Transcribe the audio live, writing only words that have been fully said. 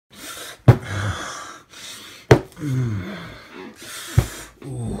The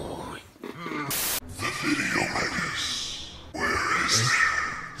video Megas. Where is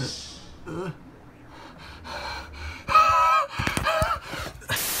it?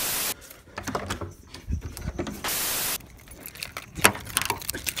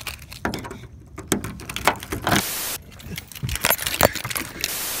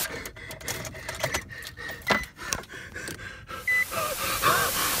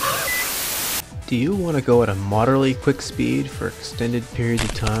 Do you want to go at a moderately quick speed for extended periods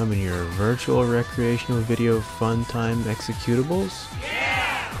of time in your virtual recreational video fun time executables?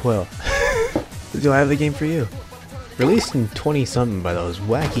 Yeah! Well, do I have the game for you? Released in 20-something by those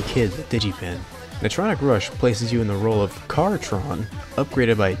wacky kids at DigiPen, Nitronic Rush places you in the role of Cartron,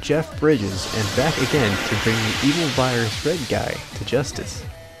 upgraded by Jeff Bridges and back again to bring the evil virus Red Guy to justice.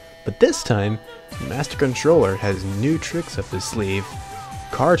 But this time, Master Controller has new tricks up his sleeve.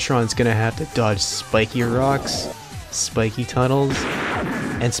 Cartron's gonna have to dodge spiky rocks, spiky tunnels,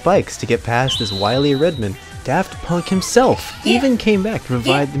 and spikes to get past this wily Redman. Daft Punk himself even came back to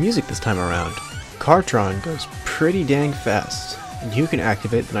provide the music this time around. Cartron goes pretty dang fast, and you can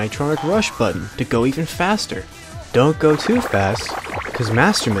activate the Nitronic Rush button to go even faster. Don't go too fast, cause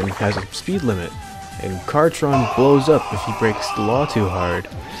Masterman has a speed limit, and Cartron blows up if he breaks the law too hard.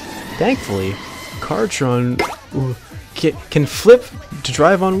 Thankfully, Cartron can flip to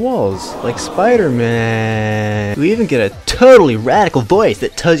drive on walls, like Spider-Man. We even get a totally radical voice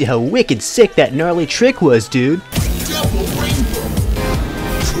that tells you how wicked sick that gnarly trick was, dude.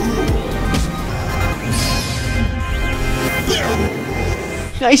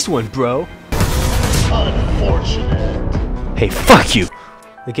 Nice one, bro. Unfortunate. Hey, fuck you!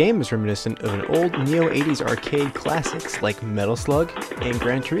 The game is reminiscent of an old Neo-80s arcade classics like Metal Slug and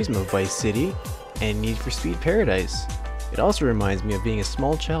Gran Turismo Vice City and Need for Speed Paradise. It also reminds me of being a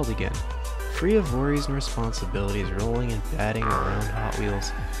small child again, free of worries and responsibilities, rolling and batting around Hot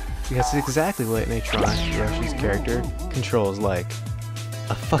Wheels, because it's exactly what Nitronic Rush's character controls like.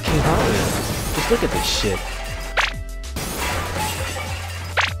 A fucking Hot Wheel. Just look at this shit.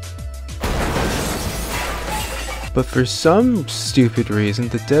 But for some stupid reason,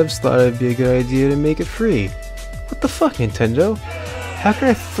 the devs thought it'd be a good idea to make it free. What the fuck, Nintendo? How can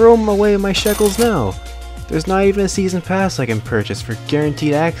I throw away my shekels now? There's not even a season pass I can purchase for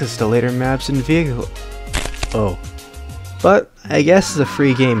guaranteed access to later maps and vehicles. Oh. But I guess the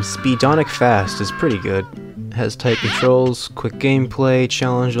free game Speedonic Fast is pretty good. It has tight controls, quick gameplay,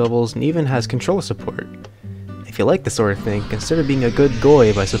 challenge levels, and even has controller support. If you like this sort of thing, consider being a good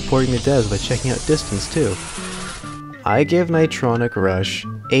goy by supporting the devs by checking out Distance too. I give Nitronic Rush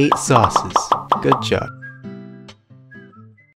 8 sauces. Good job.